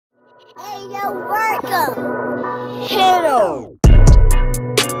Hey, yo, welcome. Hit 'em.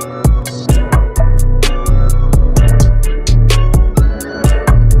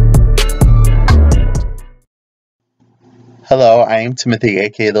 Hello, I am Timothy,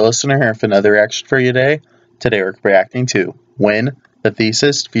 aka the listener, here with another reaction for you today. Today we're reacting to Wynne, the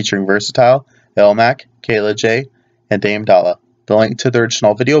Thesis, featuring Vursatyl, Illmac, KayelaJ, and D.O.L.L.A. The link to the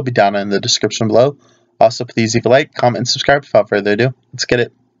original video will be down in the description below. Also, please leave a like, comment, and subscribe. Without further ado, let's get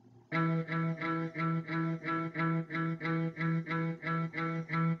it.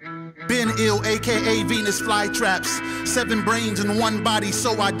 Been ill, aka Venus flytraps. 7 brains in one body,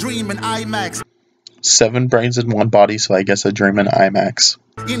 so I dream in IMAX. 7 brains in one body, so I guess I dream in IMAX.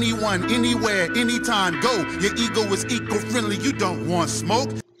 Anyone, anywhere, anytime, go. Your ego is eco-friendly, you don't want smoke.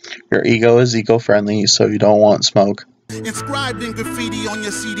 Your ego is eco-friendly, so you don't want smoke. Inscribed in graffiti on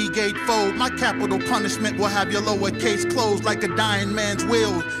your CD gatefold. My capital punishment will have your lowercase closed like a dying man's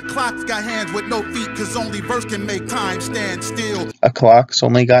will. Clocks got hands with no feet, cause only verse can make time stand still. A clock's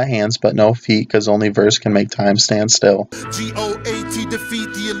only got hands but no feet, cause only verse can make time stand still. G.O.L.L.A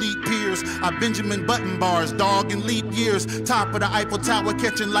defeat the elite peers. I Benjamin Button bars, dog in leap years. Top of the Eiffel Tower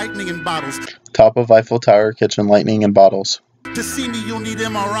catching lightning in bottles. Top of Eiffel Tower catching lightning in bottles. To see me, you'll need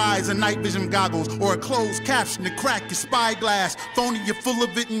MRIs and night vision goggles, or a closed caption to crack your spyglass. Phony, you're full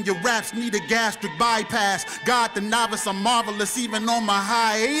of it, and your raps need a gastric bypass. God, the novice, I'm marvelous even on my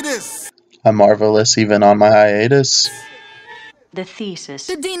hiatus. I'm marvelous even on my hiatus. The Thesis.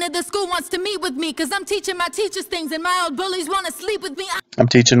 The dean of the school wants to meet with me, cause I'm teaching my teachers things and my old bullies want to sleep with me. I'm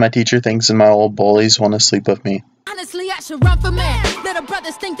teaching my teacher things and my old bullies want to sleep with me. Honestly, I should run for man. Little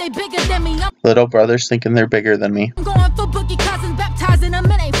brothers think they bigger than me. Little brothers thinking they're bigger than me. I'm going for bookie cousins, baptizing them,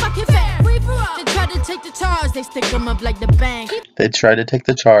 it ain't fucking fair. They try to take the charge, they stick them up like the bank. They try to take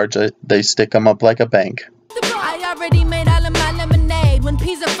the charge, they stick them up like a bank. I already made all of my lemonade. When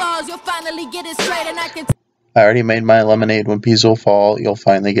Pisa falls, you'll finally get it straight, and I can. I already made my lemonade. When peas will fall, you'll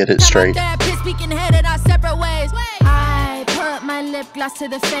finally get it straight. We can head in our separate ways. I put my lip gloss to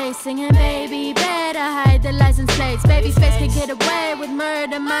the face, singing, baby, better hide the license plates. Baby's face can get away with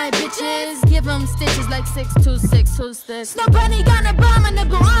murder, my bitches. Give them stitches like 626, who's this? No bunny gonna bomb and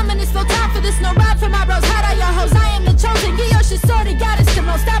go on, and it's no time for this. No ride for my bros, hide all your hoes. I am the chosen. Gio should sort of got us to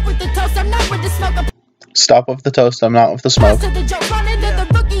know. Stop with the toast, I'm not with the smoke. Stop with the toast, I'm not with the smoke.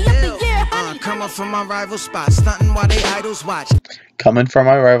 Coming from my rival spot, stunting while they idols watch. Coming from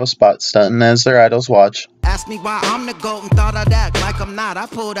my rival spot, stunting as their idols watch. Ask me why I'm the GOAT and thought I'd act like I'm not. I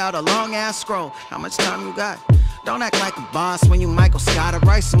pulled out a long ass scroll. How much time you got? Don't act like a boss when you Michael Scott. I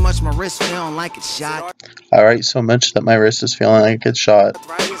write so much my wrist feeling like it's shot. I write so much that my wrist is feeling like it's shot.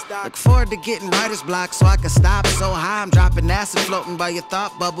 Look forward to getting writer's block so I can stop so high. I'm dropping acid floating by your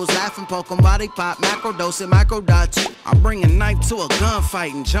thought bubbles, laughing, poking body pop, macro dosing, micro dots. I bring a knife to a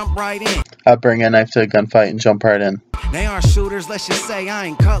gunfight and jump right in. I bring a knife to a gunfight and jump right in. They aren't shooters, let's just say I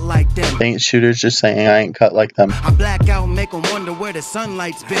ain't cut like them. They ain't shooters, just saying I ain't cut like them. I black out and make them wonder where the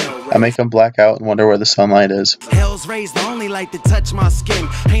sunlight's been. I make them black out and wonder where the sunlight is. Hell's raised the only light to touch my skin.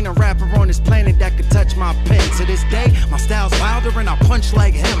 Ain't a rapper on this planet that could touch my pen. To this day, my style's wilder and I punch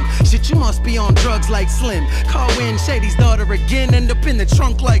like him. Shit, you must be on drugs like Slim. Call Wynne Shady's daughter again, end up in the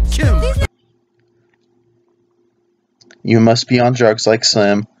trunk like Kim. You must be on drugs like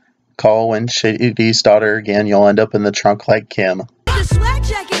Slim. Call Wynne Shady's daughter again, you'll end up in the trunk like Kim. The swag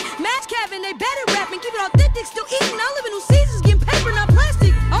jacket, match cabin, they better rap and keep it authentic. Still eating, I live in New Seasons, getting paper, not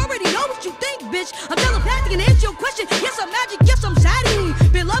plastic. I already know what you think, bitch. I'm telepathic and answer your question. Yes, I'm magic, yes, I'm shiny.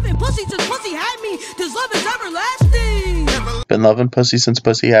 Been loving pussy since pussy had me, cause love is everlasting. Been loving pussy since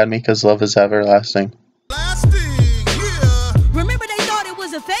pussy had me, cause love is everlasting. Remember they thought it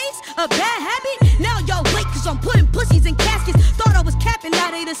was a phase, a bad habit? Now y'all wait, cause I'm putting pussies in caskets. Thought I was capping,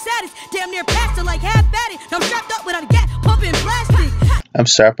 now they the saddest. Damn near past it like half-fatted. I'm strapped up without a gap, pumping plastic. I'm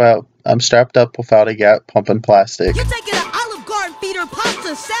strapped up without a gap, pumping plastic. You take it to Olive Garden, feed her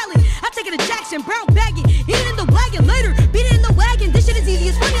pasta, salad. I take it to Jackson, Brown, bag it, eat it in the wagon later, beat it in the wagon. This shit is easy.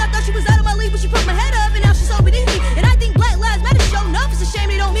 It's funny, I thought she was out of my league, but she put my head up, and now she's so beneath me. And I think Black Lives Matter show enough. It's a shame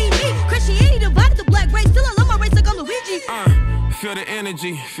they don't mean me. Christianity divided the black race. Still I love my race like I'm Luigi. Feel the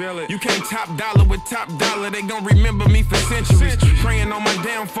energy, feel it. You can't top dollar with top dollar. They gon' remember me for centuries. Praying on my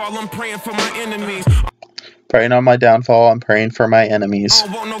downfall, I'm praying for my enemies. Praying on my downfall, I'm praying for my enemies. I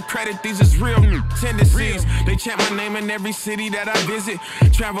don't want no credit, these is real tendencies. They chant my name in every city that I visit.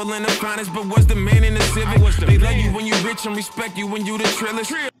 Travel in the finest, but was the man in the Civic. They love you when you rich and respect you when you the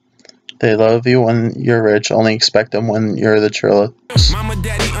trillest. They love you when you're rich, only expect them when you're the trillest. Mama,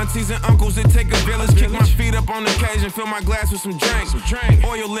 daddy, aunties, and uncles, it take a village. Kick my feet up on occasion, fill my glass with some drink.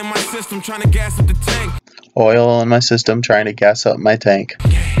 Oil in my system, trying to gas up the tank. Oil in my system, trying to gas up my tank.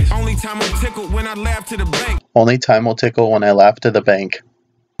 Only time I'm tickled when I laugh to the bank. Only time will tickle when I laugh to the bank.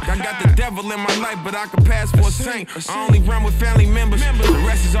 I got the devil in my life, but I can pass for a saint. I only run with family members, the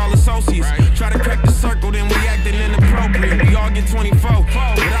rest is all associates. Try to crack the circle, then we acting inappropriate. We all get 24, but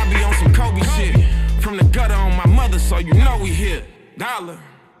I be on some Kobe shit. From the gutter on my mother, so you know we hit. Dollar.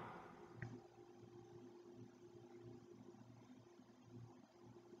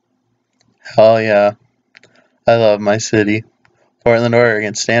 Hell yeah. I love my city. Portland,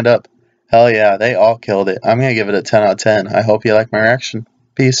 Oregon, stand up. Hell yeah, they all killed it. I'm going to give it a 10 out of 10. I hope you like my reaction.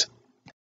 Peace.